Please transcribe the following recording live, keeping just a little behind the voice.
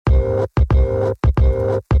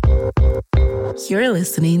You're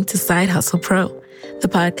listening to Side Hustle Pro, the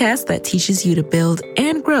podcast that teaches you to build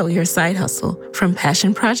and grow your side hustle from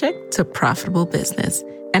passion project to profitable business.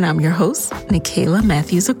 And I'm your host, Nicaila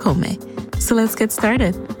Matthews-Okome. So let's get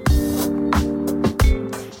started.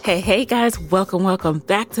 Hey guys, welcome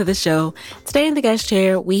back to the show. Today in the guest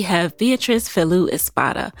chair, we have Beatrice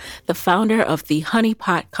Feliu-Espada, the founder of the Honey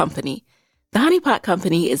Pot Company. The Honey Pot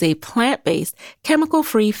Company is a plant-based,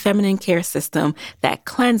 chemical-free feminine care system that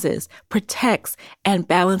cleanses, protects, and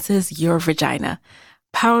balances your vagina.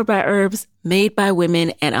 Powered by herbs, made by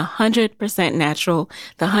women, and 100% natural,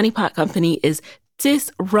 the Honey Pot Company is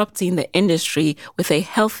disrupting the industry with a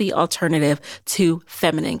healthy alternative to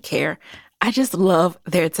feminine care. I just love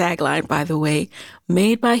their tagline, by the way,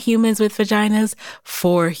 made by humans with vaginas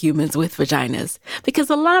for humans with vaginas. Because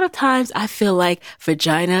a lot of times I feel like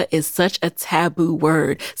vagina is such a taboo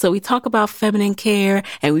word. So we talk about feminine care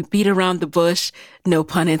and we beat around the bush, no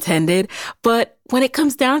pun intended. But when it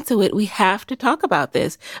comes down to it, we have to talk about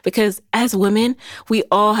this because as women, we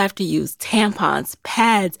all have to use tampons,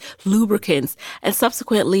 pads, lubricants, and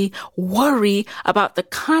subsequently worry about the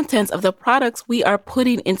contents of the products we are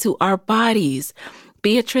putting into our bodies.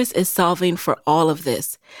 Beatrice is solving for all of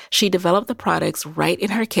this. She developed the products right in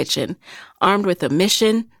her kitchen. Armed with a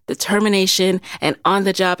mission, determination, and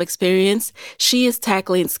on-the-job experience, she is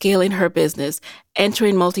tackling scaling her business,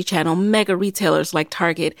 entering multi-channel mega retailers like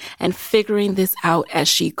Target, and figuring this out as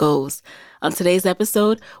she goes. On today's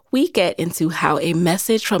episode, we get into how a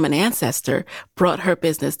message from an ancestor brought her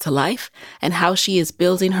business to life and how she is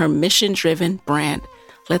building her mission-driven brand.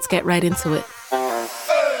 Let's get right into it.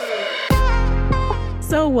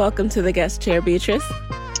 So welcome to the guest chair, Beatrice.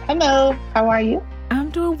 Hello, how are you? I'm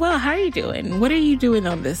doing well. How are you doing? What are you doing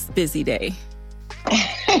on this busy day?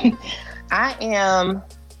 I am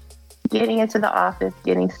getting into the office,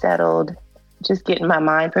 getting settled, just getting my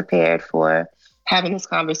mind prepared for having this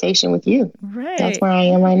conversation with you. Right. That's where I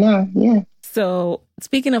am right now. Yeah. So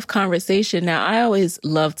speaking of conversation, now I always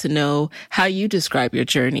love to know how you describe your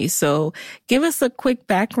journey. So give us a quick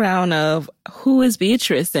background of who is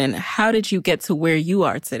Beatrice and how did you get to where you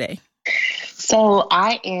are today? So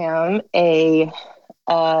I am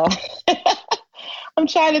I'm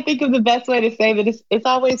trying to think of the best way to say that. It's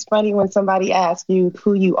always funny when somebody asks you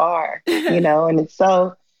who you are, and it's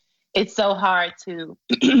so hard to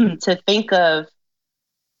to think of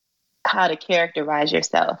how to characterize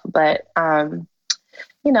yourself. But,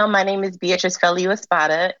 my name is Beatrice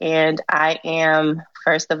Feliu-Espada, and I am,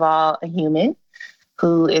 first of all, a human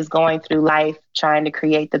who is going through life trying to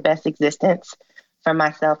create the best existence for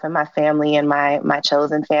myself and my family and my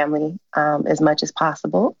chosen family as much as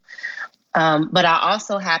possible. But I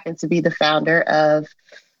also happen to be the founder of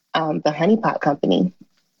the Honey Pot Company.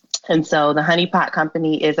 And so the Honey Pot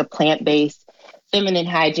Company is a plant-based feminine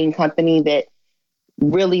hygiene company that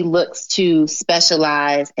really looks to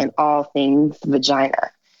specialize in all things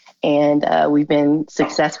vagina. And we've been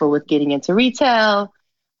successful with getting into retail,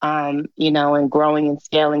 and growing and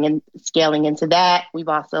scaling into that. We've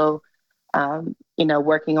also,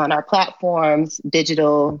 working on our platforms,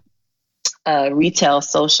 digital, retail,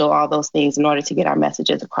 social, all those things in order to get our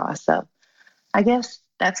messages across. So I guess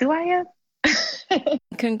that's who I am.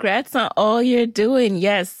 Congrats on all you're doing.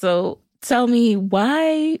 Yes. So tell me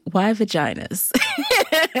why vaginas?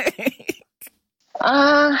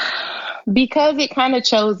 Because it kind of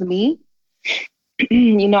chose me.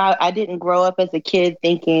 I didn't grow up as a kid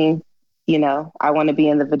thinking, I want to be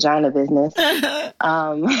in the vagina business. But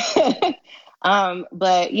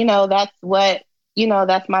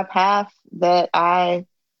that's my path that I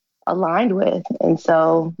aligned with. And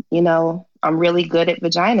so, I'm really good at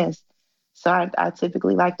vaginas. So I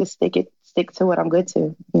typically like to stick to what I'm good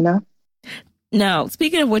to, Now,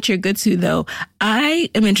 speaking of what you're good to, though, I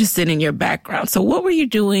am interested in your background. So what were you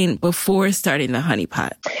doing before starting the Honey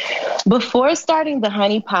Pot? Before starting the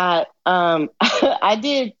Honey Pot, I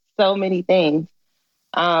did so many things.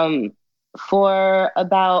 For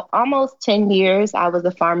about almost 10 years, I was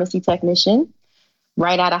a pharmacy technician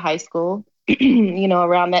right out of high school.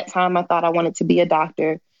 Around that time, I thought I wanted to be a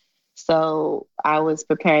doctor. So I was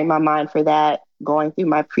preparing my mind for that, going through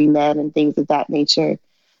my pre-med and things of that nature.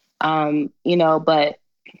 But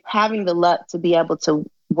having the luck to be able to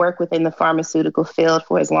work within the pharmaceutical field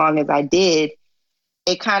for as long as I did,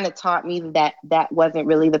 it kind of taught me that wasn't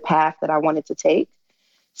really the path that I wanted to take.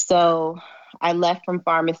 So I left from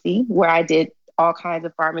pharmacy, where I did all kinds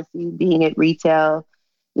of pharmacy, being at retail,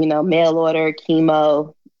 mail order,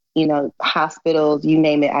 chemo, hospitals, you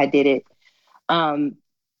name it, I did it.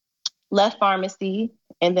 Left pharmacy,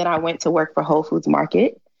 and then I went to work for Whole Foods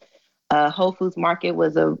Market. Whole Foods Market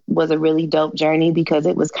was a really dope journey because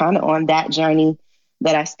it was kind of on that journey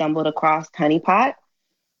that I stumbled across Honey Pot.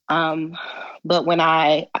 But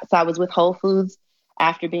I was with Whole Foods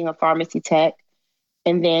after being a pharmacy tech.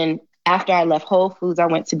 And then after I left Whole Foods, I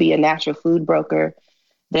went to be a natural food broker.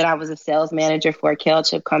 Then I was a sales manager for a kale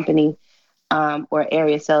chip company, or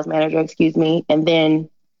area sales manager, excuse me. And then,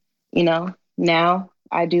 now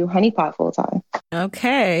I do Honey Pot full time.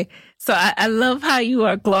 Okay. So I love how you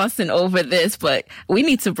are glossing over this, but we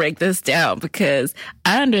need to break this down because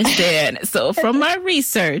I understand. So from my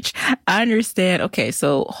research, I understand. Okay.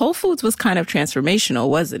 So Whole Foods was kind of transformational,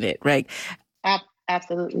 wasn't it? Right.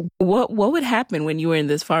 Absolutely. What would happen when you were in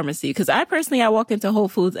this pharmacy? Because I walk into Whole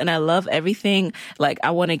Foods and I love everything. Like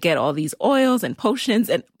I want to get all these oils and potions,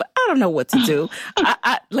 but I don't know what to do.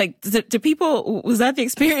 Do people, was that the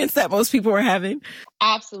experience that most people were having?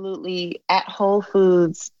 Absolutely. At Whole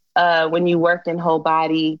Foods, when you worked in Whole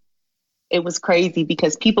Body, it was crazy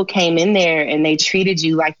because people came in there and they treated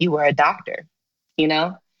you like you were a doctor,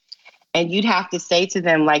 And you'd have to say to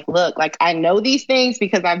them, like, look, like, I know these things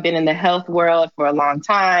because I've been in the health world for a long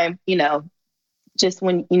time. Just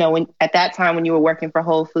when at that time when you were working for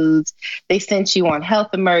Whole Foods, they sent you on health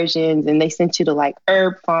immersions and they sent you to like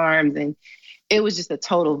herb farms. And it was just a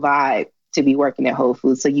total vibe to be working at Whole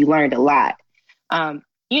Foods. So you learned a lot, so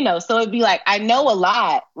it'd be like, I know a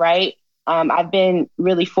lot, right? I've been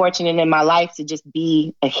really fortunate in my life to just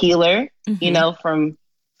be a healer, from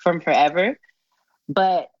forever.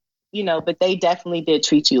 But they definitely did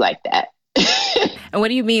treat you like that. And what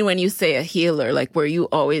do you mean when you say a healer? Like, were you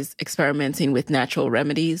always experimenting with natural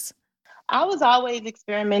remedies? I was always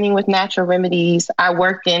experimenting with natural remedies. I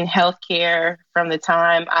worked in healthcare from the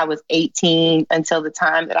time I was 18 until the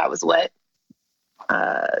time that I was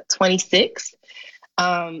 26.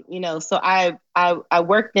 So I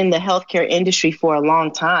worked in the healthcare industry for a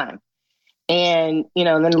long time. And,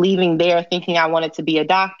 then leaving there thinking I wanted to be a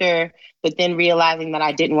doctor, but then realizing that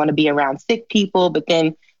I didn't want to be around sick people, but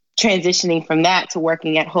then transitioning from that to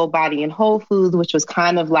working at Whole Body and Whole Foods, which was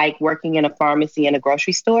kind of like working in a pharmacy and a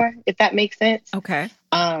grocery store, if that makes sense. Okay.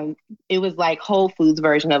 It was like Whole Foods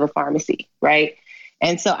version of a pharmacy, right?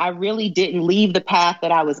 And so I really didn't leave the path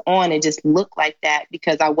that I was on. It just looked like that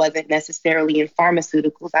because I wasn't necessarily in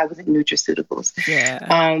pharmaceuticals. I was in nutraceuticals.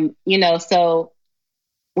 Yeah. So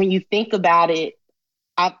when you think about it,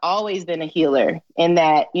 I've always been a healer in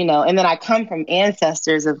that, and then I come from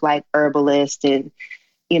ancestors of like herbalists and,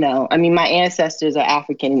 my ancestors are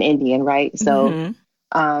African and Indian, right? So,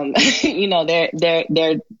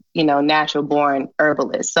 they're natural born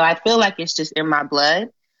herbalists. So I feel like it's just in my blood.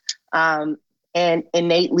 And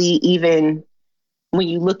innately, even when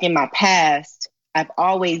you look in my past, I've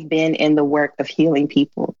always been in the work of healing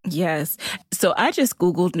people. Yes. So I just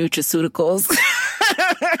Googled nutraceuticals.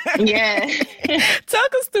 Yeah.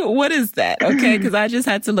 Talk us through, what is that? Okay. Because I just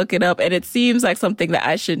had to look it up and it seems like something that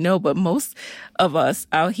I should know. But most of us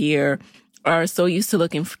out here are so used to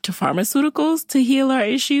looking to pharmaceuticals to heal our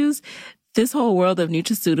issues. This whole world of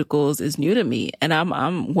nutraceuticals is new to me and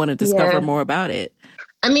I'm want to discover more about it.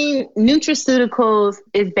 I mean, nutraceuticals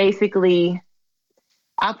is basically,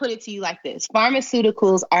 I'll put it to you like this.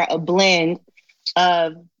 Pharmaceuticals are a blend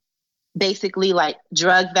of basically like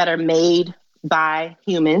drugs that are made by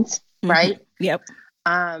humans, right? Yep.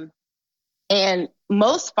 And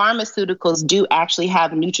most pharmaceuticals do actually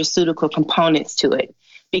have nutraceutical components to it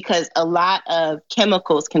because a lot of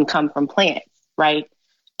chemicals can come from plants, right?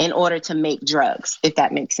 In order to make drugs, if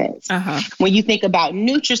that makes sense. When you think about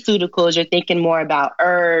nutraceuticals, you're thinking more about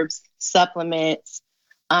herbs, supplements,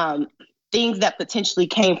 things that potentially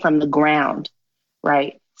came from the ground,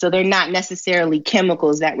 right? So they're not necessarily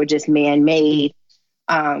chemicals that were just man-made.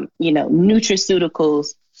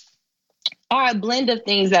 Nutraceuticals are a blend of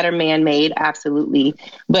things that are man-made, absolutely.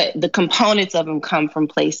 But the components of them come from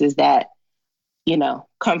places that,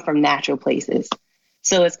 come from natural places.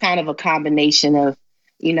 So it's kind of a combination of,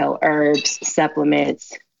 herbs,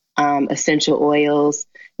 supplements, essential oils,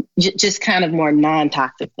 just kind of more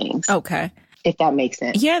non-toxic things. Okay. If that makes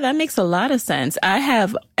sense. Yeah, that makes a lot of sense. I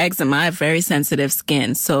have eczema. I have very sensitive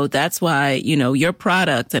skin. So that's why, your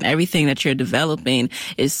product and everything that you're developing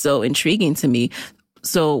is so intriguing to me.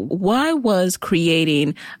 So why was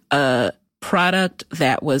creating a product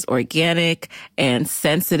that was organic and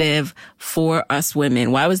sensitive for us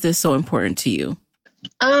women, why was this so important to you?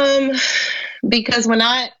 Because when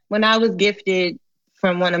I was gifted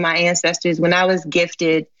from one of my ancestors, when I was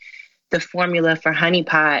gifted the formula for Honey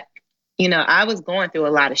Pot, I was going through a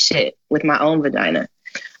lot of shit with my own vagina.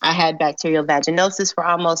 I had bacterial vaginosis for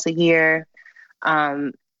almost a year.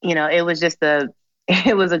 It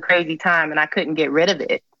was a crazy time and I couldn't get rid of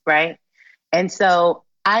it. right? And so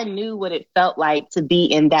I knew what it felt like to be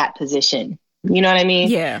in that position. You know what I mean?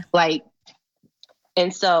 Yeah. Like,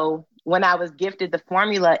 and so when I was gifted the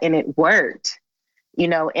formula and it worked, you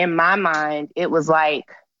know, in my mind, it was like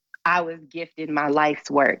I was gifted my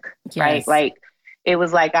life's work, right? Yes. Like, it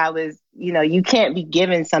was like I was, you know, you can't be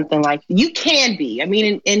given something like, you can be. I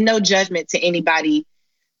mean, in no judgment to anybody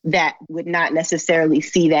that would not necessarily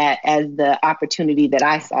see that as the opportunity that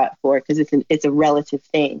I saw it for, because it's a relative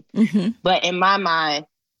thing. Mm-hmm. But in my mind,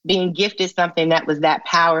 being gifted something that was that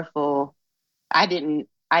powerful, I didn't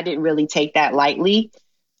really take that lightly.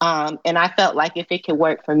 And I felt like if it could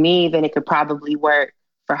work for me, then it could probably work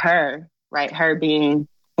for her, right? Her being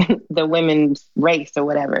the women's race or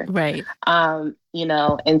whatever. Right. You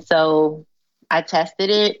know, and so I tested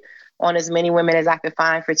it on as many women as I could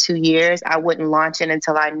find for 2 years. I wouldn't launch it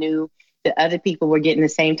until I knew that other people were getting the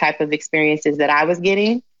same type of experiences that I was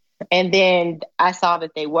getting. And then I saw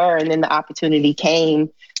that they were, and then the opportunity came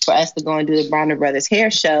for us to go and do the Bronner Brothers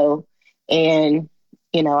hair show. And,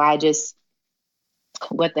 you know, I just,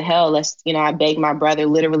 what the hell? I begged my brother,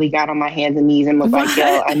 literally got on my hands and knees and was like,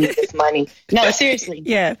 yo, I need this money. No, seriously.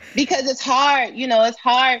 Yeah. Because it's hard, it's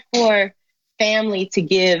hard for family to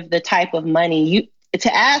give the type of money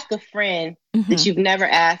to ask a friend that you've never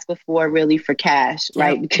asked before really for cash,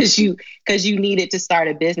 right? Yep. Because you needed to start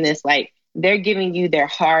a business. Like, they're giving you their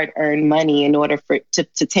hard-earned money in order to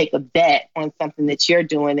take a bet on something that you're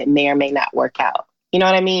doing that may or may not work out. You know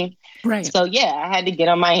what I mean? Right. So yeah, I had to get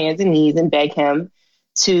on my hands and knees and beg him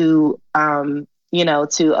to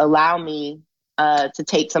to allow me to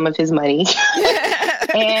take some of his money.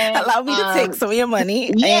 And allow me to take some of your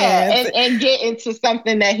money. Yeah, and get into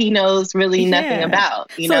something that he knows really nothing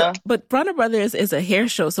about, you know? But Bronner Brothers is a hair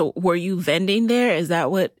show. So were you vending there? Is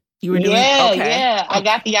that what you were doing? Yeah, okay. Yeah. I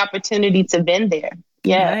got the opportunity to vend there.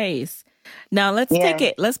 Yeah. Nice. Now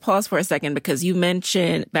let's pause for a second, because you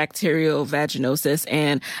mentioned bacterial vaginosis,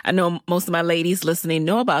 and I know most of my ladies listening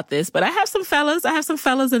know about this, but I have some fellas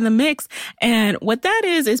in the mix. And what that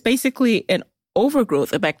is basically an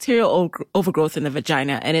overgrowth, a bacterial overgrowth in the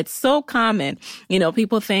vagina. And it's so common. You know,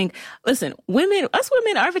 people think, listen, us women,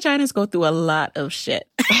 our vaginas go through a lot of shit.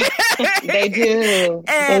 They do.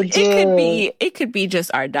 And they do. It could be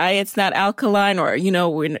just our diet's not alkaline, or,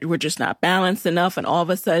 we're just not balanced enough. And all of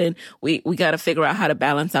a sudden we got to figure out how to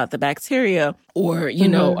balance out the bacteria, or,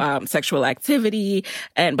 sexual activity.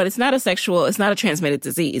 But it's not a transmitted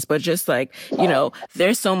disease, but just like,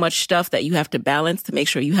 there's so much stuff that you have to balance to make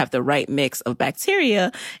sure you have the right mix of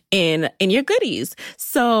bacteria in your goodies.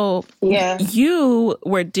 So yeah, you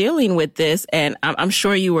were dealing with this, and I'm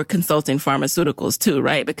sure you were consulting pharmaceuticals too,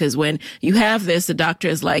 right? Because when you have this, the doctor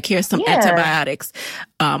is like, here's some antibiotics.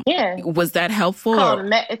 Was that helpful?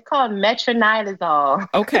 It's called metronidazole.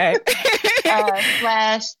 Okay. /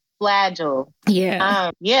 Flagyl.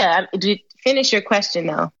 Yeah. Finish your question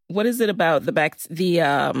though. What is it about the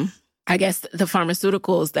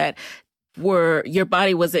pharmaceuticals that were your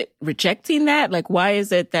body, was it rejecting that? Like, why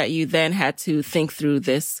is it that you then had to think through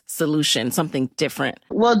this solution, something different?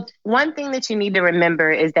 Well, one thing that you need to remember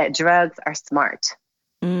is that drugs are smart,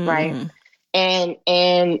 right? And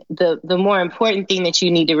the more important thing that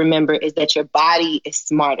you need to remember is that your body is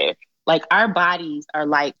smarter. Like, our bodies are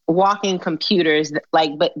like walking computers,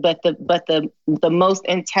 like, but the most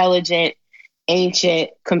intelligent,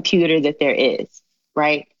 ancient computer that there is,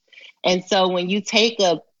 right? And so when you take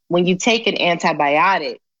an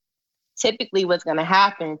antibiotic, typically what's going to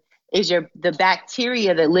happen is the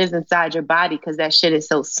bacteria that lives inside your body, because that shit is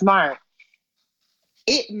so smart,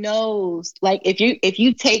 it knows, like, if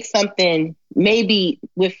you take something, maybe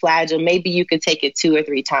with Flagyl, maybe you could take it 2 or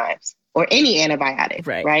 3 times, or any antibiotic,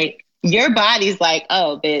 right? Your body's like,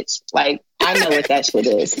 oh, bitch, like, I know what that shit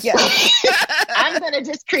is. Yeah. I'm going to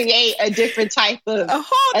just create a different type of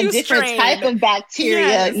type of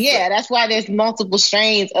bacteria. Yes. Yeah, that's why there's multiple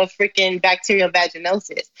strains of freaking bacterial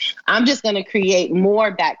vaginosis. I'm just going to create more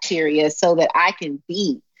bacteria so that I can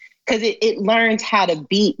beat, because it learns how to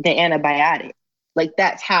beat the antibiotic. Like,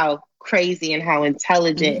 that's how crazy and how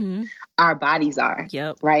intelligent our bodies are.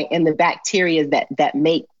 Yep. Right. And the bacteria that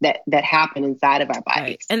make that happen inside of our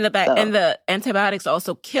bodies. Right. And the antibiotics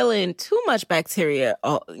also killing too much bacteria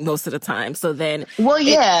most of the time. So then,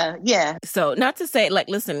 yeah. So not to say, like,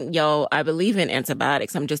 listen, yo, I believe in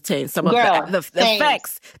antibiotics. I'm just telling some of the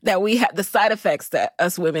effects that we have, the side effects that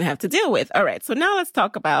us women have to deal with. All right. So now let's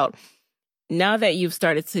talk about, now that you've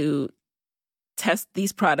started to test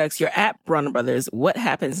these products, you're at Bronner Brothers, what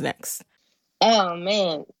happens next? Oh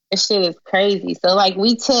man, this shit is crazy. So, like,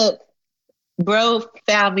 we took Bro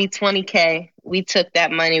found me 20K. We took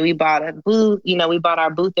that money. We bought a booth. We bought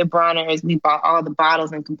our booth at Bronner's. We bought all the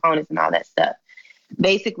bottles and components and all that stuff.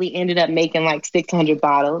 Basically ended up making like 600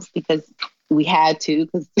 bottles because we had to,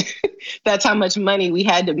 because that's how much money we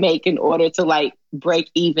had to make in order to like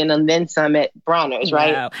break even and then some at Bronner's,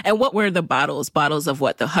 right? Wow. And what were the bottles? Bottles of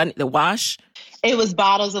what? The wash? It was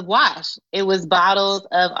bottles of wash. It was bottles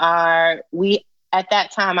of at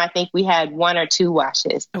that time, I think we had one or two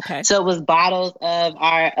washes. Okay. So it was bottles of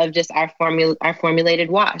our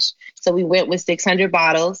formulated wash. So we went with 600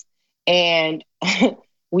 bottles and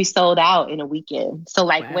we sold out in a weekend. So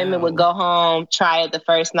like Wow. Women would go home, try it the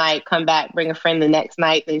first night, come back, bring a friend the next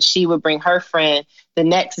night. Then she would bring her friend the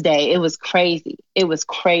next day. It was crazy. It was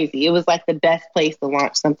like the best place to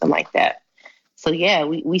launch something like that. So yeah,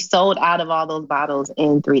 we sold out of all those bottles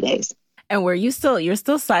in 3 days. And you're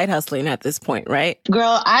still side hustling at this point, right?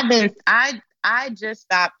 Girl, I just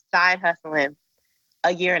stopped side hustling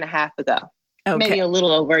a year and a half ago. Okay. Maybe a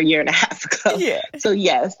little over a year and a half ago. Yeah. So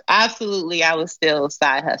yes, absolutely. I was still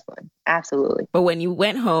side hustling. Absolutely. But when you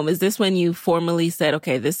went home, is this when you formally said,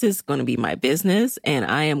 okay, this is going to be my business and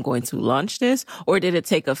I am going to launch this? Or did it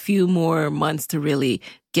take a few more months to really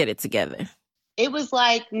get it together? It was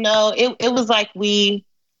like, no, it was like we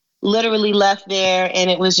literally left there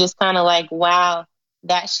and it was just kind of like, wow,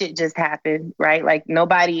 that shit just happened, right? Like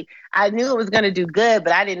I knew it was going to do good,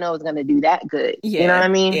 but I didn't know it was going to do that good. Yeah, you know what I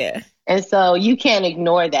mean? Yeah. And so you can't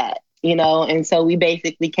ignore that, and so we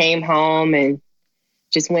basically came home and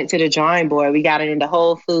just went to the drawing board. We got it into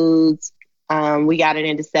Whole Foods. We got it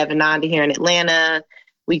into 790 here in Atlanta.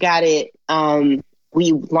 We got it.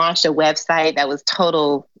 We launched a website that was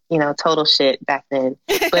total shit back then,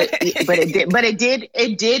 but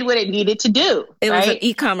it did what it needed to do. It was an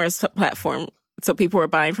e-commerce platform, so people were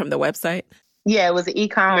buying from the website. Yeah, it was an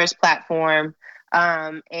e-commerce platform,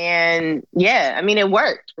 and yeah, I mean, it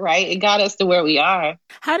worked, right? It got us to where we are.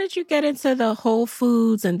 How did you get into the Whole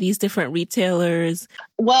Foods and these different retailers?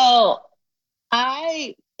 Well,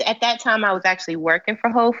 at that time I was actually working for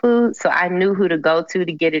Whole Foods, so I knew who to go to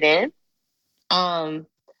get it in.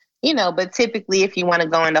 But typically if you want to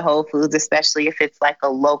go into Whole Foods, especially if it's like a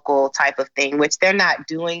local type of thing, which they're not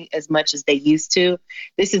doing as much as they used to.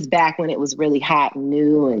 This is back when it was really hot and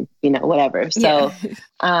new and, whatever. So,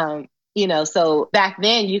 yeah. So back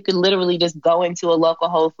then you could literally just go into a local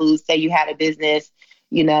Whole Foods, say you had a business,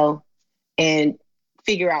 and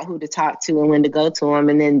figure out who to talk to and when to go to them.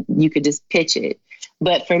 And then you could just pitch it.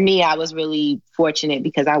 But for me, I was really fortunate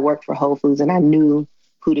because I worked for Whole Foods and I knew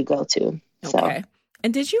who to go to. Okay. So.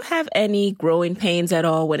 And did you have any growing pains at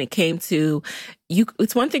all when it came to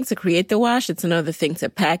it's one thing to create the wash. It's another thing to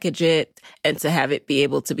package it and to have it be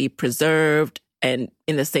able to be preserved and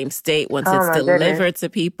in the same state once it's delivered to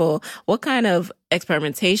people. What kind of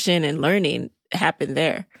experimentation and learning happened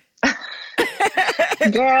there?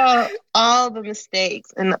 Girl, all the mistakes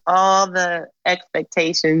and all the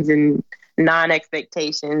expectations and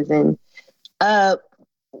non-expectations. And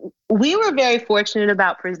we were very fortunate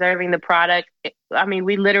about preserving the product. I mean,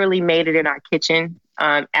 we literally made it in our kitchen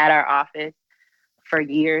at our office for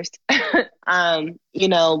years. But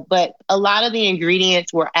a lot of the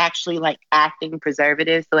ingredients were actually like acting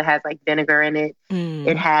preservatives. So it has like vinegar in it.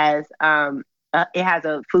 It has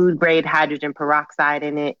a food grade hydrogen peroxide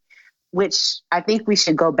in it, which I think we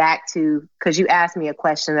should go back to because you asked me a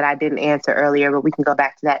question that I didn't answer earlier, but we can go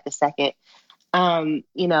back to that in a second.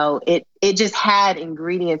 It just had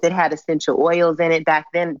ingredients. It had essential oils in it. Back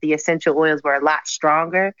then, the essential oils were a lot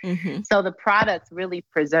stronger. Mm-hmm. So the products really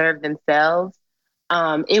preserved themselves.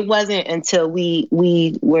 It wasn't until we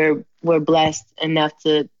were blessed enough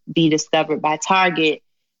to be discovered by Target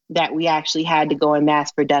that we actually had to go in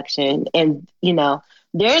mass production. And,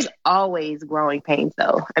 there's always growing pains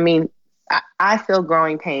though. I mean, I feel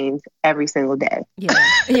growing pains every single day. Yeah.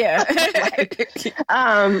 Yeah. But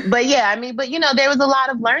there was a lot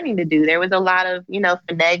of learning to do. There was a lot of,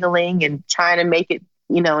 finagling and trying to make it,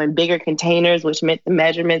 in bigger containers, which meant the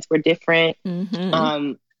measurements were different.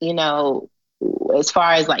 Mm-hmm. As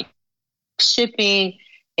far as like shipping,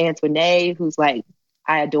 Antoinette, who's like,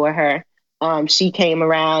 I adore her. She came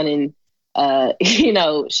around and,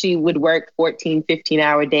 she would work 14,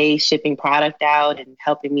 15-hour days shipping product out and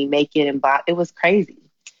helping me make it and buy. It was crazy.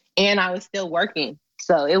 And I was still working.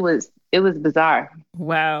 So it was bizarre.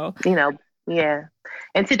 Wow. Yeah.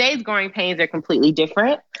 And today's growing pains are completely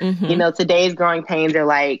different. Mm-hmm. Today's growing pains are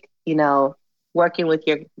like, working with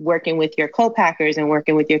your co-packers and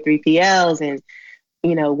working with your 3PLs and,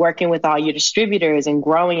 working with all your distributors and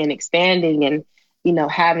growing and expanding and,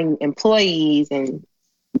 having employees and,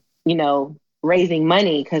 raising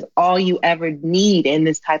money, because all you ever need in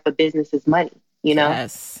this type of business is money, you know?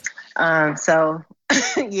 Yes. So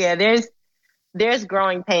yeah, there's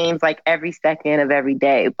growing pains like every second of every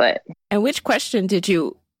day. But And which question did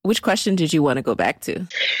you want to go back to?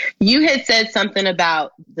 You had said something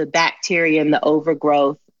about the bacteria and the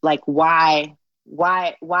overgrowth. Like why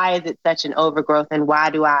is it such an overgrowth, and why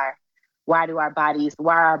are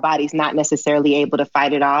our bodies not necessarily able to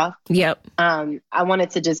fight it off? Yep. I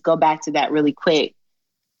wanted to just go back to that really quick.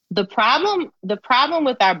 The problem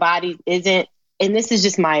with our bodies isn't, and this is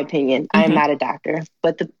just my opinion, I am not a doctor,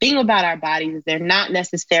 but the thing about our bodies is they're not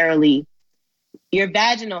necessarily, your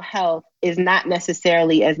vaginal health is not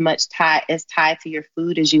necessarily as much tied to your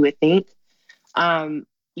food as you would think.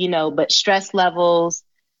 But stress levels,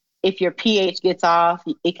 if your pH gets off,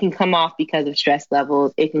 it can come off because of stress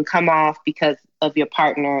levels. It can come off because of your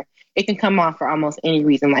partner. It can come off for almost any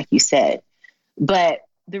reason, like you said. But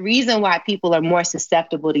the reason why people are more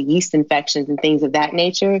susceptible to yeast infections and things of that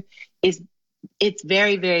nature is it's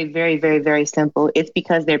very, very, very, very, very simple. It's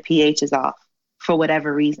because their pH is off for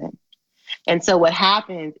whatever reason. And so what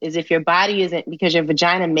happens is, if your body isn't, because your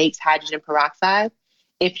vagina makes hydrogen peroxide,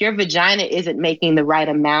 if your vagina isn't making the right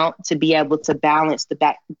amount to be able to balance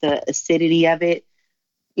the acidity of it,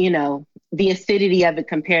 the acidity of it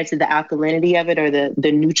compared to the alkalinity of it, or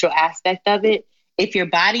the neutral aspect of it, if your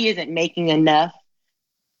body isn't making enough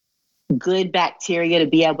good bacteria to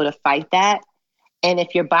be able to fight that, and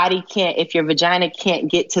if your vagina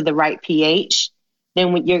can't get to the right pH,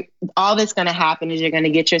 then all that's going to happen is you're going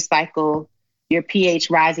to get your cycle, your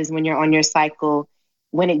pH rises when you're on your cycle.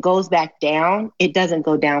 When it goes back down, it doesn't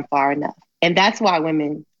go down far enough. And that's why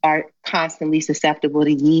women are constantly susceptible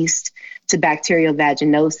to yeast, to bacterial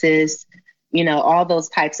vaginosis, all those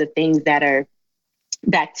types of things that are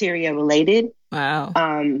bacteria related. Wow.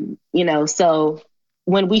 So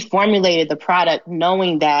when we formulated the product,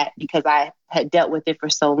 knowing that, because I had dealt with it for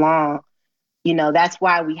so long, that's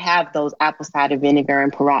why we have those apple cider vinegar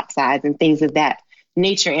and peroxides and things of that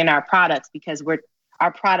nature in our products, because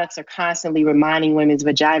our products are constantly reminding women's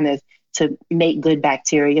vaginas to make good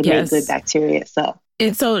bacteria, So,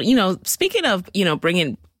 and so, speaking of,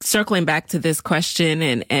 circling back to this question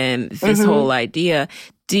and this whole idea,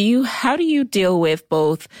 how do you deal with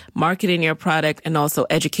both marketing your product and also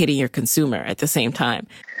educating your consumer at the same time?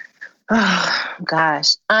 Oh,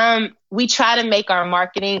 gosh. We try to make our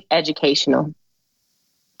marketing educational.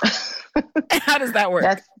 How does that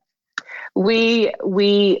work?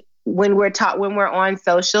 When we're on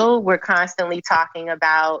social, we're constantly talking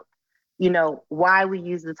about, why we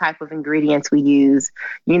use the type of ingredients we use,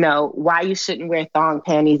 why you shouldn't wear thong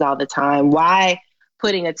panties all the time, why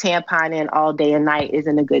putting a tampon in all day and night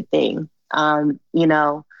isn't a good thing.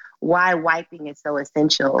 Why wiping is so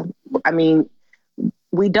essential. I mean,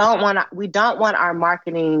 we don't want our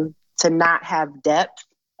marketing to not have depth.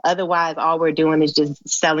 Otherwise, all we're doing is just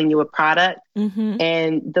selling you a product.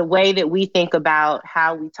 And the way that we think about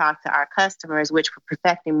how we talk to our customers, which we're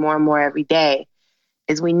perfecting more and more every day,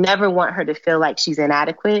 is we never want her to feel like she's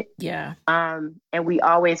inadequate. Yeah. And we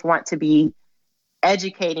always want to be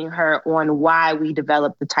educating her on why we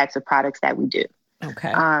develop the types of products that we do.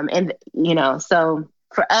 Okay. So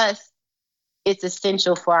for us, it's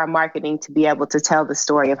essential for our marketing to be able to tell the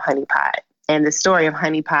story of Honey Pot. And the story of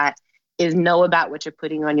Honey Pot is know about what you're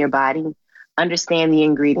putting on your body, understand the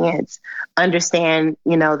ingredients, understand,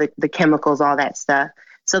 the chemicals, all that stuff,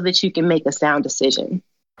 so that you can make a sound decision.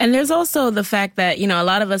 And there's also the fact that, a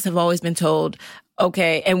lot of us have always been told,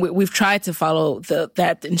 okay, and we've tried to follow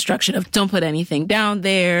that instruction of don't put anything down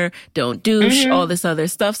there, don't douche, all this other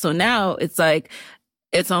stuff. So now it's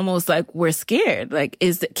almost like we're scared. Like,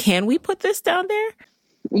 can we put this down there?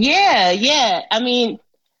 Yeah. I mean,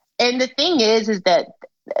 and the thing is that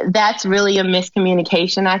that's really a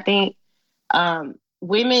miscommunication, I think.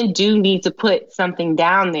 Women do need to put something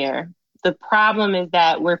down there. The problem is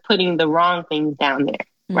that we're putting the wrong things down there,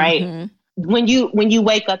 right? When you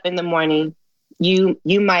wake up in the morning, you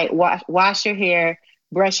might wash your hair,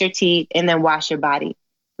 brush your teeth, and then wash your body,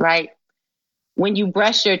 right? When you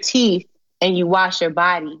brush your teeth and you wash your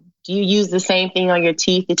body, do you use the same thing on your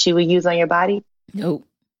teeth that you would use on your body? Nope.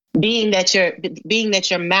 Being that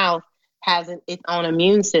your mouth has its own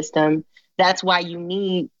immune system, that's why you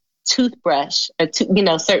need toothbrush or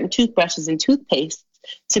certain toothbrushes and toothpaste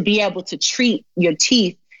to be able to treat your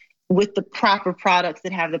teeth with the proper products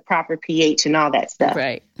that have the proper pH and all that stuff.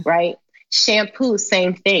 Right. Shampoo,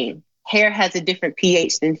 same thing. Hair has a different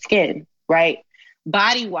pH than skin, right?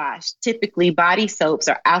 Body wash, typically body soaps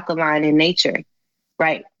are alkaline in nature,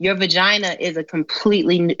 right? Your vagina is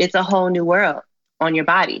it's a whole new world on your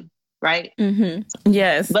body, right? Mm-hmm.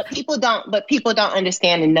 Yes. But people don't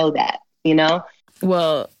understand and know that, you know?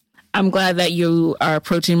 Well, I'm glad that you are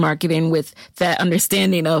approaching marketing with that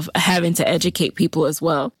understanding of having to educate people as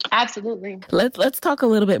well. Absolutely. Let's talk a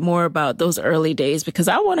little bit more about those early days, because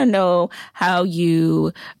I want to know how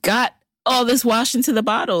you got all this washed into the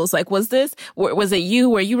bottles. Like, was it you?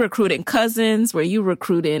 Were you recruiting cousins? Were you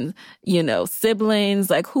recruiting, siblings?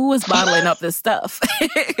 Like, who was bottling up this stuff?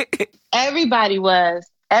 Everybody was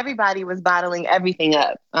bottling everything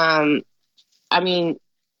up. I mean,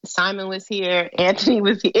 Simon was here. Anthony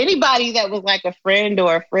was here. Anybody that was like a friend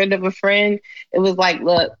or a friend of a friend, it was like,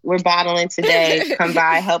 look, we're bottling today. Come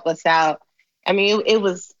by, help us out. I mean, it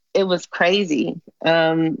was crazy.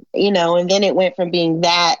 And then it went from being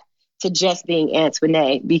that to just being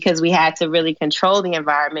Antoinette, because we had to really control the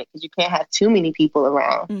environment, because you can't have too many people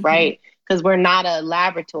around, right? Because we're not a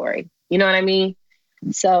laboratory. You know what I mean?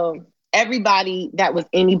 So everybody that was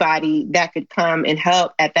anybody that could come and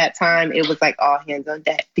help at that time, it was like all hands on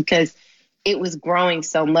deck, because it was growing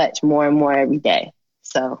so much more and more every day.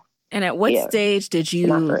 So, and at what stage did you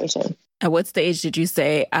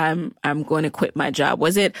say, I'm going to quit my job?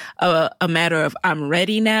 Was it a matter of I'm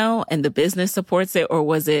ready now and the business supports it, or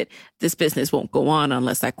was it this business won't go on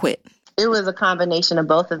unless I quit? It was a combination of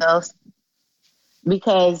both of those,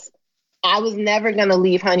 because I was never going to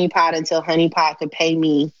leave Honey Pot until Honey Pot could pay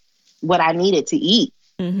me what I needed to eat.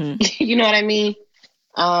 You know what I mean?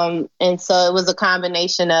 And so it was a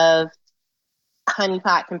combination of Honey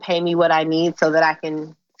Pot can pay me what I need so that I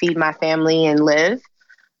can feed my family and live.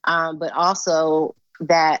 But also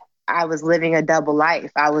that I was living a double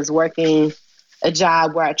life. I was working a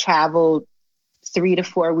job where I traveled 3 to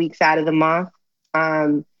 4 weeks out of the month.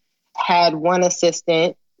 Had one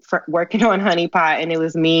assistant working on Honey Pot, and it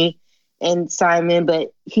was me and Simon,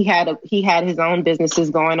 but he had his own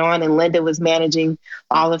businesses going on, and Linda was managing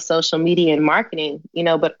all of social media and marketing,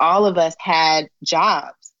 but all of us had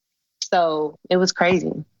jobs. So it was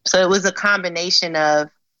crazy. So it was a combination of,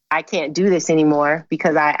 I can't do this anymore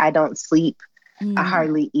because I don't sleep. I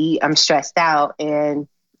hardly eat. I'm stressed out. And,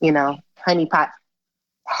 Honey Pot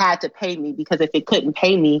had to pay me, because if it couldn't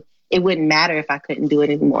pay me, it wouldn't matter if I couldn't do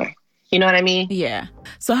it anymore. You know what I mean? Yeah.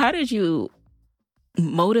 So how did you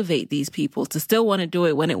motivate these people to still want to do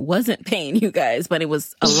it when it wasn't paying you guys, but it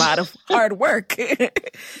was a lot of hard work?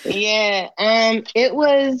 Yeah. It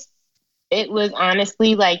was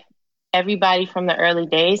honestly like everybody from the early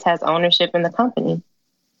days has ownership in the company.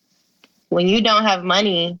 When you don't have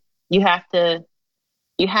money, you have to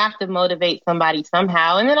motivate somebody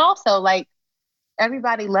somehow. And then also, like,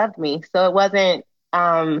 everybody loved me. So it wasn't,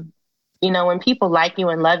 when people like you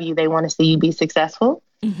and love you, they want to see you be successful.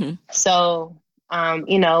 So,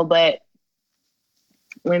 but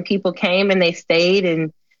when people came and they stayed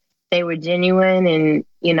and they were genuine and,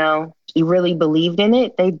 you really believed in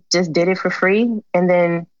it, they just did it for free. And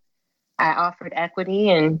then I offered equity,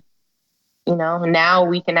 and, now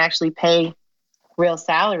we can actually pay real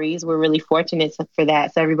salaries. We're really fortunate for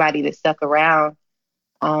that. So everybody that stuck around,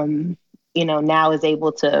 now is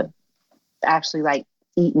able to actually like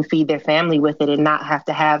eat and feed their family with it and not have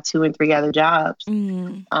to have 2 and 3 other jobs.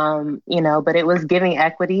 But it was giving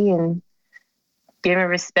equity and giving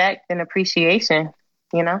respect and appreciation,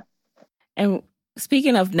 And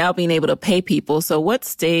speaking of now being able to pay people, so what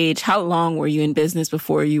stage, how long were you in business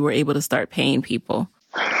before you were able to start paying people?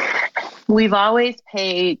 We've always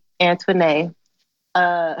paid Antoinette.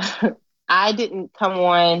 I didn't come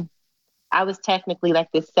on. I was technically like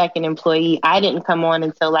the second employee. I didn't come on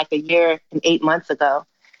until like a year and 8 months ago.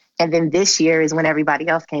 And then this year is when everybody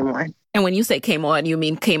else came on. And when you say came on, you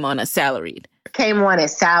mean came on as salaried? Came on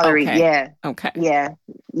as salaried, okay. Yeah. Okay.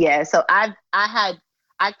 Yeah. So I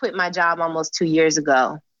quit my job almost 2 years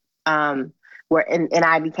ago, and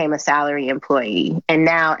I became a salary employee. And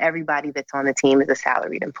now everybody that's on the team is a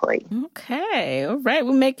salaried employee. Okay. All right.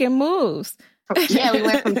 We're making moves. Yeah, we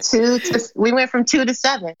went from 2 to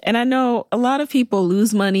 7. And I know a lot of people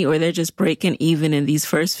lose money or they're just breaking even in these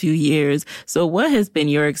first few years. So what has been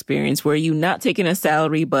your experience? Were you not taking a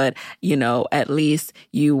salary, but, at least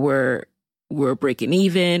you were breaking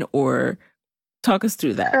even, or talk us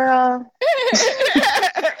through that? Girl.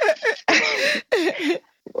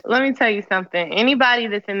 Let me tell you something. Anybody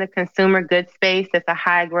that's in the consumer goods space that's a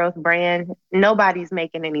high growth brand, nobody's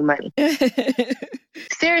making any money.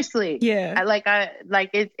 Seriously. Yeah.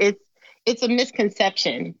 It's a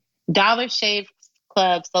misconception. Dollar Shave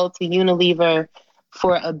Club sold to Unilever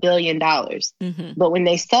for $1 billion. But when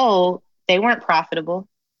they sold, they weren't profitable.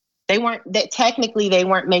 They weren't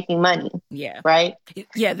making money. Yeah. Right?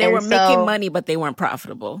 Yeah, they were making money, but they weren't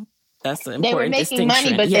profitable. That's the important distinction. They were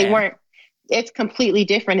making money, but It's completely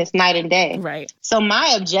different. It's night and day. Right. So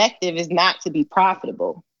my objective is not to be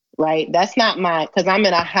profitable, right? That's not because I'm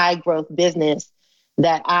in a high growth business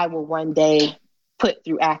that I will one day put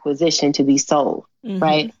through acquisition to be sold,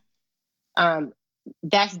 right?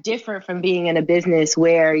 That's different from being in a business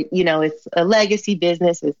where, it's a legacy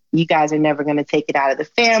business. You guys are never going to take it out of the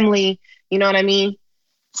family. You know what I mean?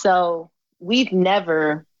 So we've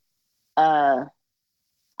never, I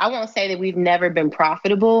won't say that we've never been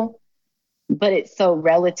profitable, but it's so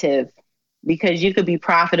relative because you could be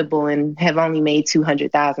profitable and have only made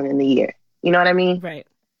 200,000 in the year. You know what I mean? Right.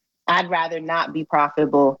 I'd rather not be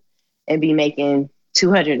profitable and be making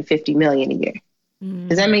 250 million a year.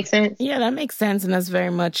 Does that make sense? Yeah, that makes sense. And that's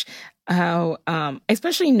very much how,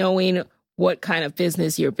 especially knowing what kind of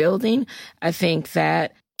business you're building, I think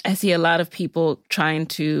that I see a lot of people trying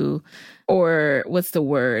to, or what's the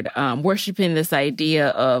word, worshiping this idea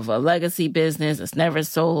of a legacy business that's never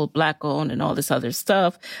sold, Black owned, and all this other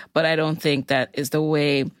stuff. But I don't think that is the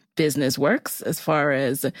way business works, as far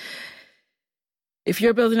as if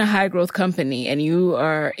you're building a high growth company and you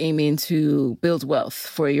are aiming to build wealth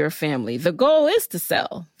for your family, the goal is to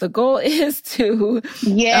sell. The goal is to...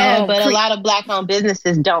 Yeah, but a lot of Black owned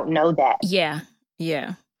businesses don't know that. Yeah.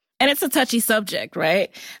 And it's a touchy subject,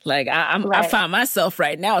 right? Like I find myself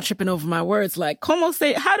right now tripping over my words. Like, como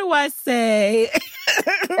say? How do I say?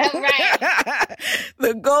 Right.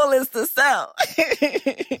 The goal is to sell.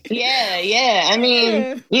 Yeah. I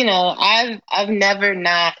mean, I've never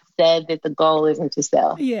not said that the goal isn't to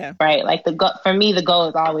sell. Yeah. Right. Like for me, the goal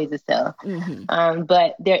is always to sell.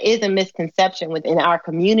 But there is a misconception within our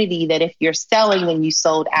community that if you're selling, then you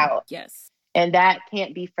sold out. Yes. And that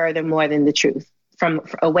can't be further more than the truth.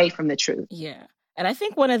 Away from the truth. Yeah. And I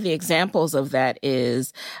think one of the examples of that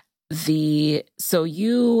is so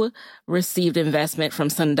you received investment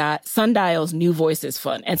from Sundial's New Voices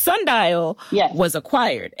Fund, and Sundial was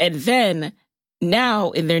acquired, and then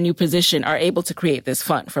now in their new position are able to create this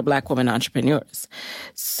fund for Black women entrepreneurs.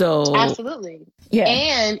 So absolutely. Yeah.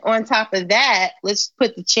 And on top of that, let's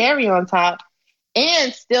put the cherry on top,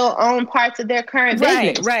 and still own parts of their current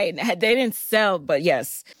business. Right. They didn't sell, but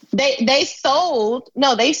yes. They sold to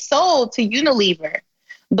Unilever,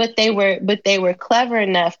 but they were clever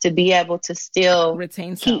enough to be able to still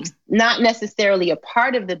retain some. Keep not necessarily a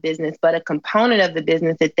part of the business, but a component of the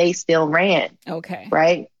business that they still ran. Okay.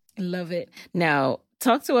 Right? Love it. Now,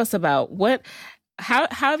 talk to us about how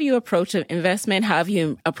have you approached investment? How have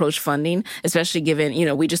you approached funding? Especially given,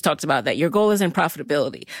 we just talked about that your goal isn't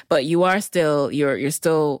profitability, but you are still, you're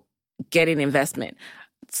still getting investment.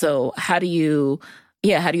 So how do you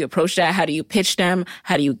approach that? How do you pitch them?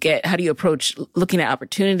 How do you approach looking at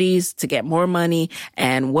opportunities to get more money?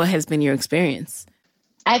 And what has been your experience?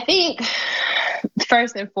 I think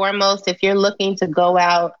first and foremost, if you're looking to go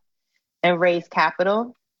out and raise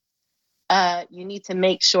capital, you need to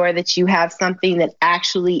make sure that you have something that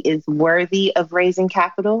actually is worthy of raising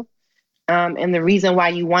capital. And the reason why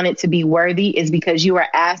you want it to be worthy is because you are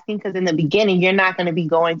asking, because in the beginning, you're not going to be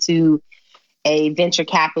going to a venture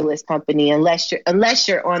capitalist company unless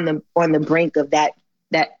you're on the brink of that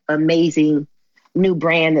amazing new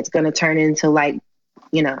brand that's going to turn into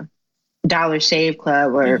Dollar Shave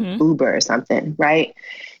Club or Uber or something, right?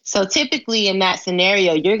 So typically in that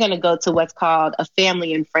scenario, you're going to go to what's called a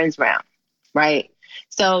family and friends round, right?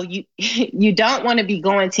 So you don't want to be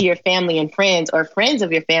going to your family and friends or friends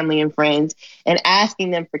of your family and friends and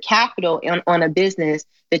asking them for capital on a business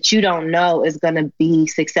that you don't know is going to be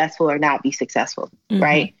successful or not be successful,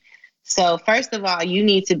 right? So first of all, you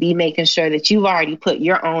need to be making sure that you've already put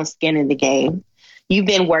your own skin in the game. You've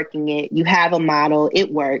been working it. You have a model.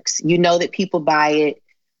 It works. You know that people buy it.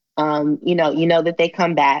 You know that they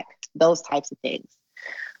come back, those types of things.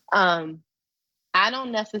 I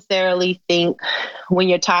don't necessarily think when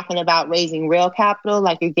you're talking about raising real capital,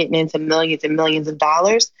 like you're getting into millions and millions of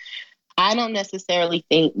dollars, I don't necessarily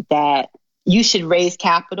think that you should raise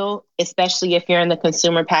capital, especially if you're in the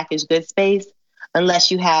consumer packaged goods space,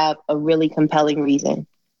 unless you have a really compelling reason.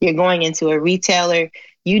 You're going into a retailer,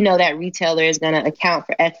 that retailer is going to account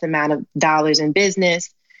for X amount of dollars in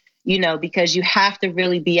business, because you have to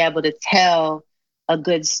really be able to tell a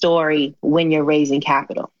good story when you're raising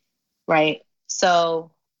capital, right?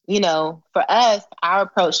 So, for us, our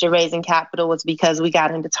approach to raising capital was because we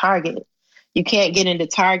got into Target. You can't get into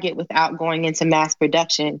Target without going into mass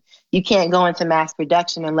production. You can't go into mass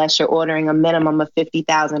production unless you're ordering a minimum of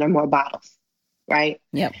 50,000 or more bottles, right?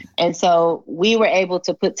 Yep. And so we were able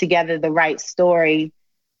to put together the right story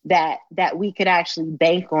that we could actually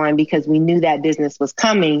bank on because we knew that business was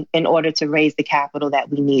coming in order to raise the capital that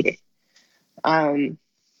we needed.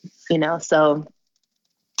 So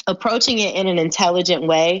approaching it in an intelligent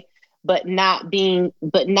way, but not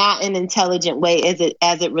an intelligent way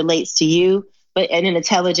as it relates to you, but in an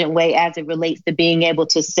intelligent way as it relates to being able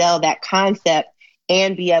to sell that concept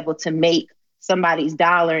and be able to make somebody's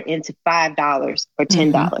dollar into $5 or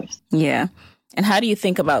 $10. Mm-hmm. Yeah. And how do you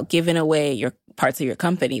think about giving away your parts of your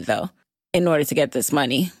company, though, in order to get this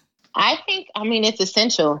money? I mean, it's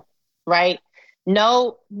essential, right?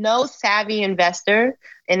 No savvy investor,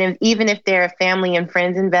 and even if they're a family and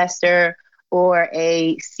friends investor or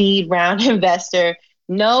a seed round investor,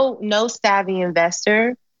 no savvy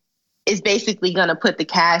investor is basically going to put the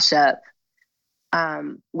cash up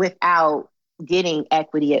without getting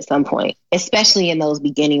equity at some point, especially in those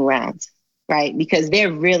beginning rounds, right? Because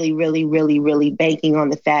they're really, really, really, really banking on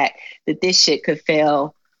the fact that this shit could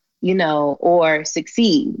fail, or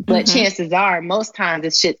succeed. But chances are, most times,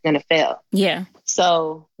 this shit's going to fail. Yeah.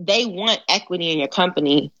 So they want equity in your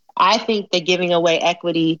company. I think that giving away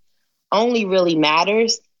equity only really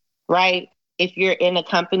matters, right, if you're in a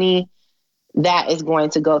company that is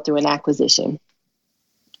going to go through an acquisition,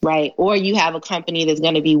 right? Or you have a company that's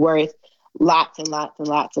going to be worth lots and lots and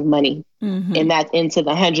lots of money. And that's into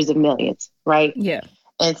the hundreds of millions, right? Yeah.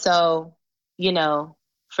 And so,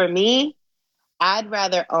 for me, I'd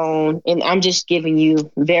rather own, and I'm just giving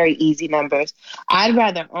you very easy numbers.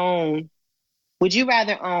 Would you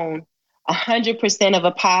rather own 100% of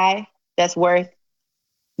a pie that's worth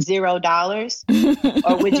 $0?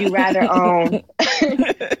 Or would you rather own,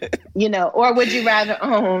 or would you rather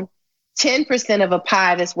own 10% of a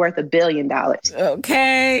pie that's worth $1 billion?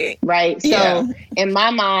 Okay. Right. So in my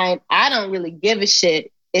mind, I don't really give a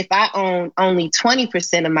shit if I own only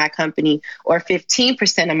 20% of my company or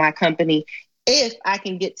 15% of my company, if I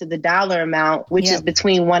can get to the dollar amount, which is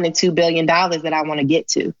between $1 and $2 billion that I want to get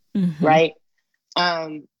to. Right.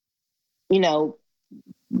 But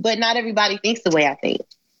not everybody thinks the way I think,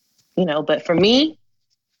 but for me,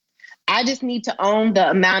 I just need to own the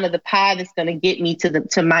amount of the pie that's going to get me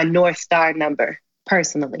to my North Star number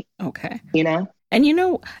personally. Okay. And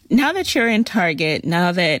now that you're in Target,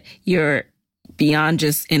 now that you're beyond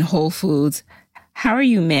just in Whole Foods, how are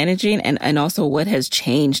you managing and also what has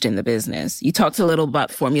changed in the business? You talked a little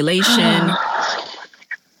about formulation.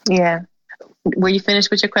 Yeah. Were you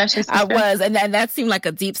finished with your question, sister? I was, and that seemed like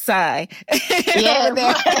a deep sigh.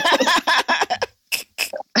 Yeah.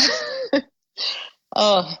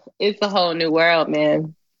 Oh, it's a whole new world,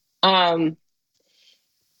 man.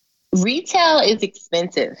 Retail is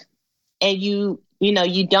expensive, and you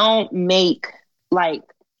don't make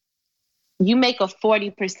you make a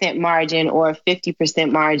 40% margin or a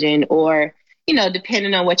 50% margin, or,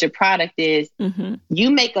 depending on what your product is, you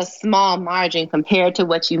make a small margin compared to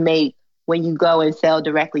what you make when you go and sell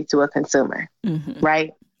directly to a consumer.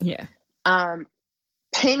 Right? Yeah.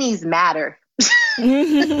 Pennies matter.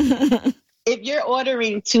 If you're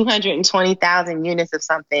ordering 220,000 units of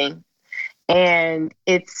something and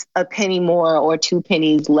it's a penny more or 2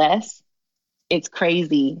 pennies less, it's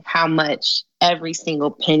crazy how much every single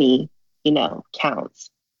penny,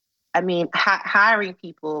 counts. I mean, hiring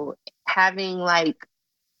people, having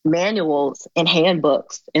manuals and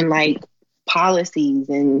handbooks and policies.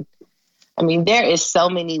 And I mean, there is so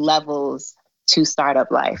many levels to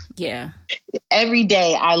startup life. Yeah. Every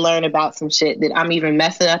day I learn about some shit that I'm even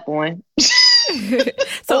messing up on.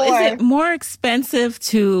 So is it more expensive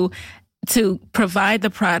to provide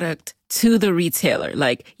the product to the retailer?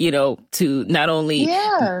 To not only...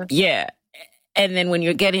 Yeah. And then when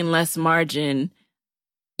you're getting less margin,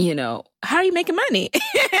 how are you making money?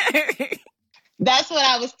 That's what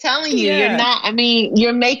I was telling you. Yeah.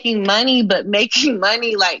 You're making money, but making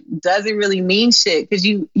money doesn't really mean shit, because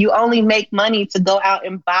you only make money to go out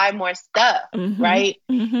and buy more stuff, right?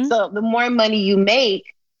 So the more money you make,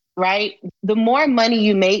 right? The more money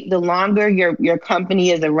you make, the longer your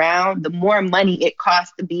company is around, the more money it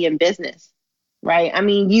costs to be in business, right? I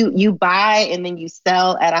mean, you buy and then you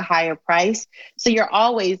sell at a higher price. So you're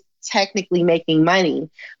always technically making money,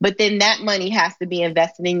 but then that money has to be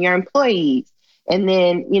invested in your employees. And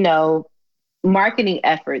then, marketing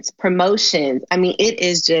efforts, promotions. I mean,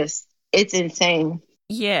 it's insane.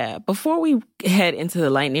 Yeah. Before we head into the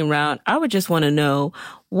lightning round, I would just want to know,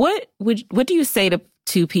 what do you say to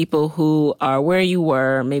people who are where you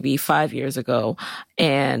were maybe 5 years ago,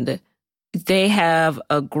 and they have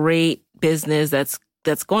a great business that's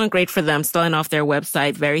going great for them, starting off their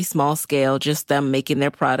website, very small scale, just them making their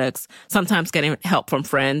products, sometimes getting help from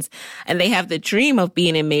friends. And they have the dream of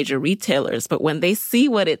being in major retailers. But when they see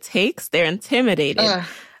what it takes, they're intimidated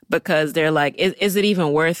because they're like, is it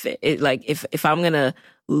even worth it? If I'm going to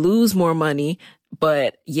lose more money,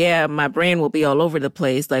 but yeah, my brain will be all over the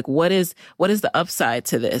place. Like, what is the upside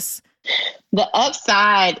to this? The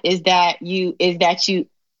upside is that you,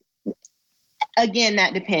 again,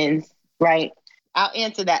 that depends, right? I'll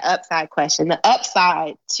answer that upside question. The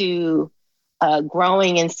upside to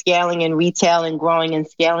growing and scaling in retail and growing and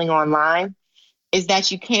scaling online is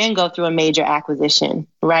that you can go through a major acquisition,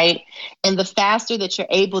 right? And the faster that you're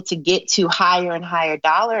able to get to higher and higher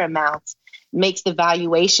dollar amounts makes the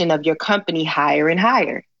valuation of your company higher and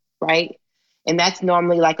higher, right? And that's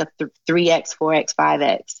normally like a 3x, 4x,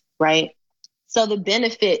 5x, right? So the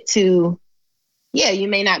benefit to, you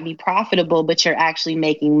may not be profitable, but you're actually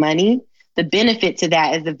making money. The benefit to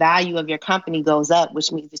that is the value of your company goes up,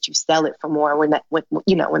 which means that you sell it for more when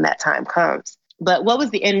that time comes. But what was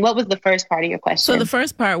the first part of your question? So the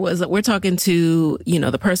first part was that we're talking to,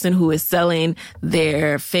 the person who is selling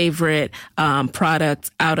their favorite product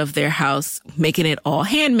out of their house, making it all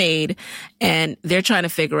handmade. And they're trying to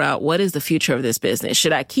figure out, what is the future of this business?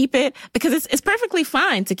 Should I keep it? Because it's perfectly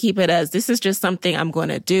fine to keep it as, this is just something I'm going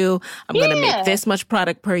to do. I'm going to make this much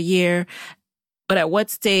product per year. But at what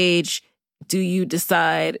stage do you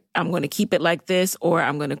decide, I'm going to keep it like this, or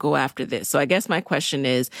I'm going to go after this? So I guess my question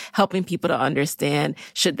is helping people to understand,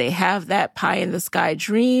 should they have that pie in the sky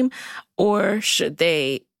dream, or should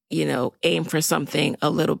they, aim for something a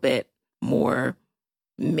little bit more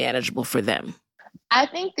manageable for them? I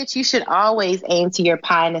think that you should always aim to your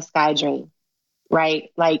pie in the sky dream, right?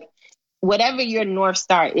 Like, whatever your North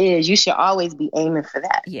Star is, you should always be aiming for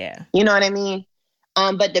that. Yeah. You know what I mean?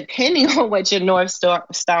 But depending on what your North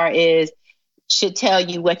Star is, should tell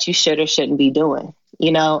you what you should or shouldn't be doing.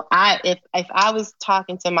 If I was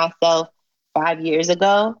talking to myself 5 years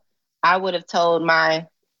ago, I would have told my,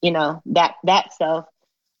 that self,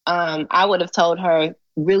 I would have told her,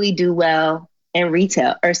 really do well in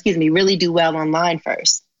retail, really do well online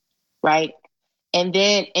first. Right. And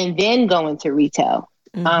then go into retail.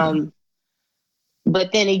 Mm-hmm.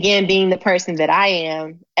 But then again, being the person that I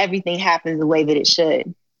am, everything happens the way that it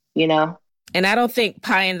should, And I don't think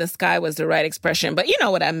pie in the sky was the right expression, but you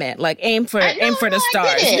know what I meant. Like aim for the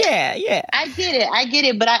stars. Yeah. I get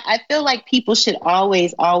it. But I feel like people should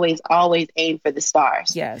always, always, always aim for the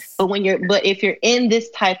stars. Yes. But if you're in this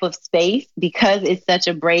type of space, because it's such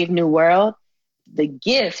a brave new world, the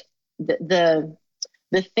gift, the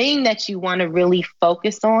thing that you want to really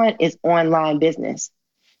focus on is online business.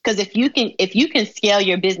 Because if you can scale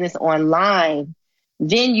your business online,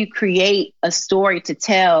 then you create a story to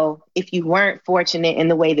tell if you weren't fortunate in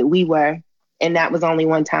the way that we were. And that was only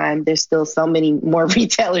one time. There's still so many more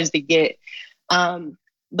retailers to get.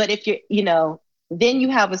 But if you're, then you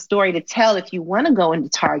have a story to tell if you want to go into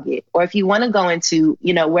Target, or if you want to go into,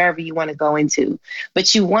 wherever you want to go into.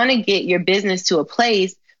 But you want to get your business to a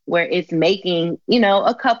place where it's making,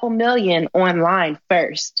 a couple million online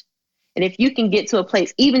first. And if you can get to a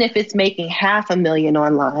place, even if it's making $500,000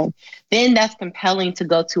 online, then that's compelling to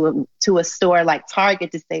go to a store like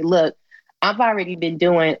Target to say, look, I've already been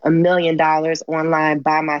doing $1 million online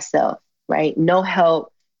by myself, right? No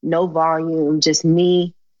help, no volume, just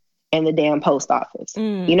me and the damn post office.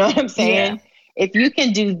 You know what I'm saying? Yeah. If you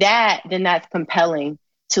can do that, then that's compelling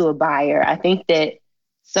to a buyer. I think that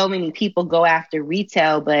so many people go after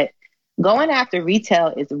retail, but going after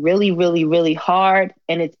retail is really, really, really hard,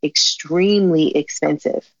 and it's extremely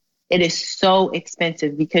expensive. It is so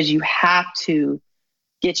expensive because you have to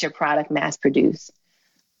get your product mass produced.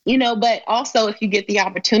 But also if you get the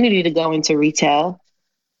opportunity to go into retail,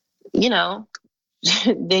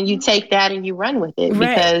 then you take that and you run with it,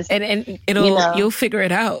 right. Because and you'll figure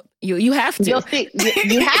it out. You have to.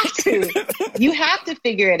 You have to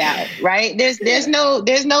figure it out, right? There's no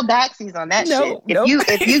backseas on that shit.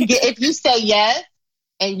 If you say yes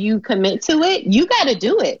and you commit to it, you got to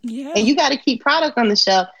do it, and you got to keep product on the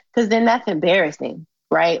shelf, because then that's embarrassing,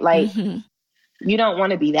 right? Like you don't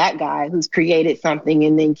want to be that guy who's created something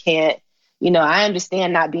and then can't. I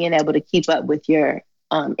understand not being able to keep up with your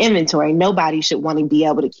inventory. Nobody should want to be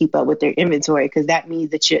able to keep up with their inventory, because that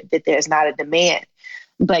means that there's not a demand.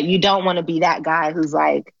 But you don't want to be that guy who's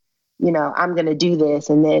like, I'm going to do this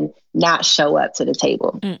and then not show up to the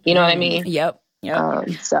table. You know what I mean? Yep.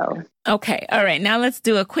 Okay. All right. Now let's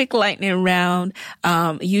do a quick lightning round.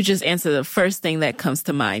 You just answer the first thing that comes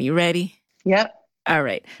to mind. You ready? Yep. All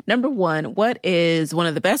right. Number one, what is one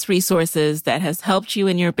of the best resources that has helped you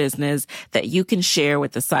in your business that you can share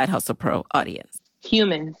with the Side Hustle Pro audience?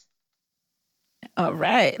 Humans. All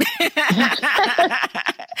right.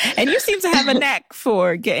 And you seem to have a knack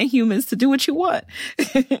for getting humans to do what you want.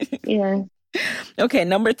 Yeah. Okay.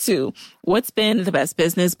 Number two, what's been the best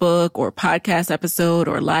business book or podcast episode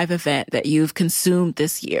or live event that you've consumed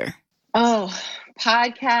this year? Oh,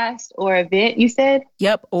 podcast or event, you said?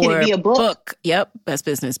 Yep. Or can it be a book? Yep. Best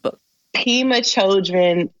business book. Pima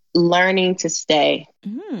Chodron, Learning to Stay.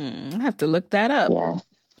 I have to look that up. Yeah,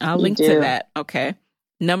 I'll link to that. Okay.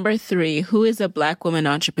 Number 3, who is a Black woman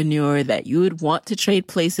entrepreneur that you would want to trade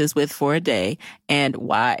places with for a day, and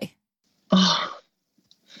why? Oh,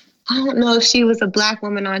 I don't know if she was a Black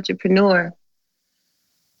woman entrepreneur,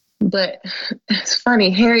 but it's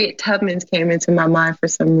funny. Harriet Tubman's came into my mind for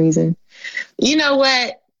some reason. You know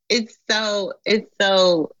what? It's so,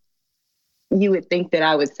 you would think that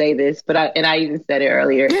I would say this, but I even said it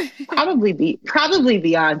earlier. Probably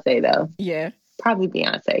Beyonce though. Yeah. Probably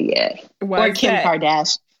Beyonce, yeah. Why or Kim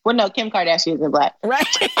Kardashian. Well, no, Kim Kardashian isn't Black. Right.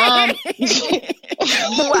 Why?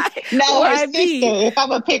 No, Why her sister, if I'm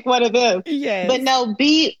going to pick one of them. Yes. But no,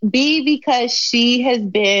 B, because she has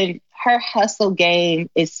been, her hustle game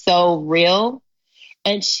is so real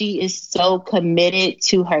and she is so committed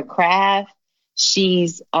to her craft.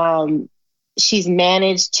 She's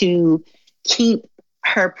managed to keep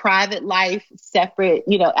her private life separate,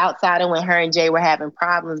 outside of when her and Jay were having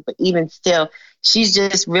problems. But even still, she's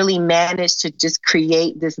just really managed to just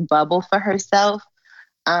create this bubble for herself,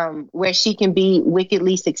 where she can be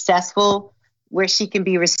wickedly successful, where she can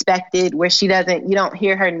be respected, where you don't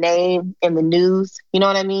hear her name in the news. You know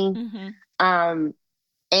what I mean? Mm-hmm.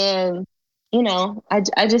 And, I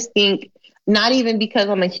just think, not even because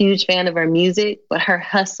I'm a huge fan of her music, but her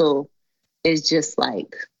hustle is just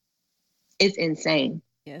like, it's insane.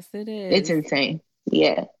 Yes, it is. It's insane.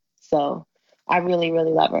 Yeah. So I really,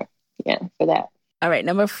 really love her. Yeah, for that. All right.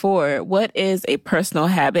 Number 4, what is a personal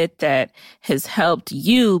habit that has helped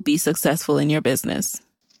you be successful in your business?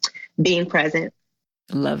 Being present.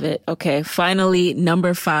 Love it. Okay. Finally,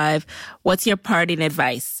 number 5, what's your parting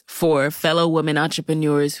advice for fellow women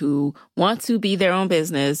entrepreneurs who want to be their own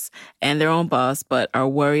business and their own boss, but are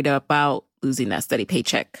worried about losing that steady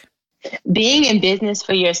paycheck? Being in business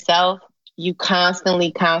for yourself, you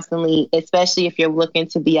constantly, especially if you're looking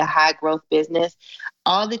to be a high growth business,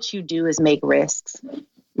 all that you do is make risks,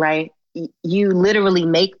 right? You literally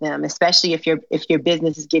make them, especially if your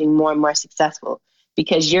business is getting more and more successful,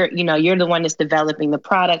 because you're the one that's developing the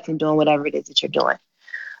product and doing whatever it is that you're doing.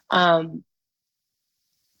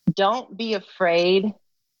 Don't be afraid.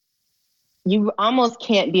 You almost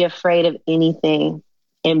can't be afraid of anything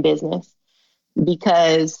in business,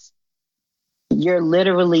 because you're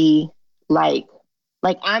literally like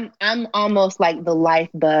I'm almost like the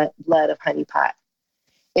lifeblood of Honey Pot.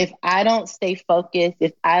 If I don't stay focused,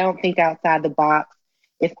 if I don't think outside the box,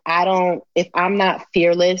 if I'm not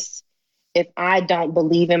fearless, if I don't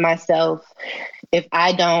believe in myself, if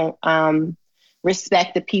I don't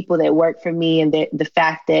respect the people that work for me and the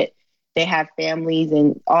fact that they have families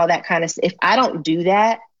and all that kind of stuff, if I don't do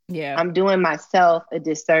that, I'm doing myself a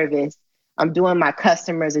disservice. I'm doing my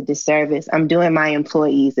customers a disservice. I'm doing my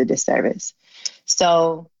employees a disservice.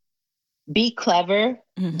 So be clever.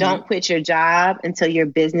 Mm-hmm. Don't quit your job until your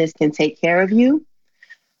business can take care of you.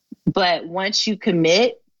 But once you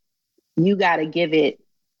commit, you got to give it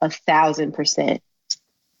 1,000%.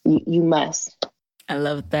 You must. I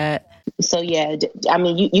love that. So yeah, I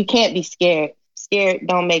mean, you can't be scared. Scared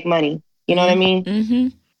don't make money. You know what I mean? Mm-hmm.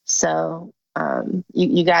 So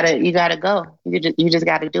you gotta go. You just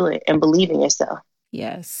gotta do it and believe in yourself.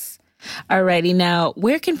 Yes. Alrighty. Now,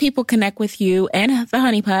 where can people connect with you and the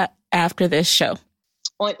Honey Pot after this show?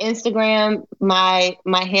 On Instagram, my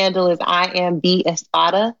handle is I am B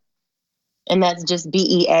Espada, and that's just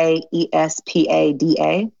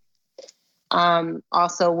BEAESPADA.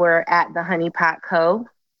 Also, we're at the Honey Pot Co.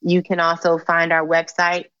 You can also find our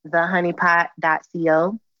website,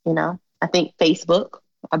 thehoneypot.co. I think Facebook.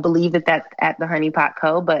 I believe that's at the Honey Pot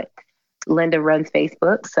Co. But Linda runs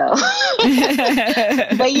Facebook, so.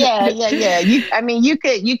 But yeah. You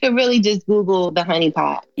could really just Google the Honey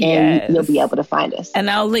Pot and you'll be able to find us. And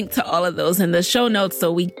I'll link to all of those in the show notes,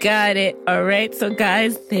 so we got it. All right, so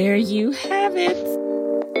guys, there you have it.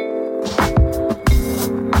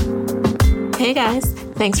 Hey guys,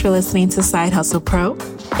 thanks for listening to Side Hustle Pro.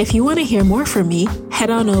 If you want to hear more from me, head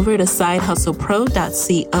on over to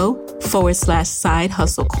sidehustlepro.co/Side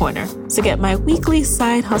Hustle Corner to get my weekly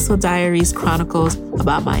Side Hustle Diaries chronicles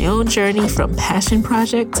about my own journey from passion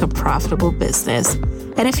project to profitable business.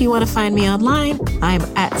 And if you want to find me online, I'm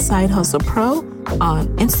at Side Hustle Pro on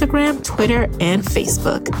Instagram, Twitter, and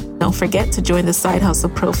Facebook. Don't forget to join the Side Hustle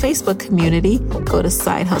Pro Facebook community. Go to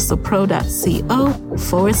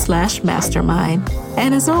sidehustlepro.co/mastermind.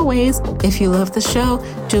 And as always, if you love the show,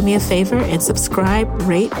 do me a favor and subscribe,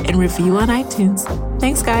 rate, and review on iTunes.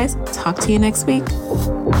 Thanks, guys. Talk to you next week.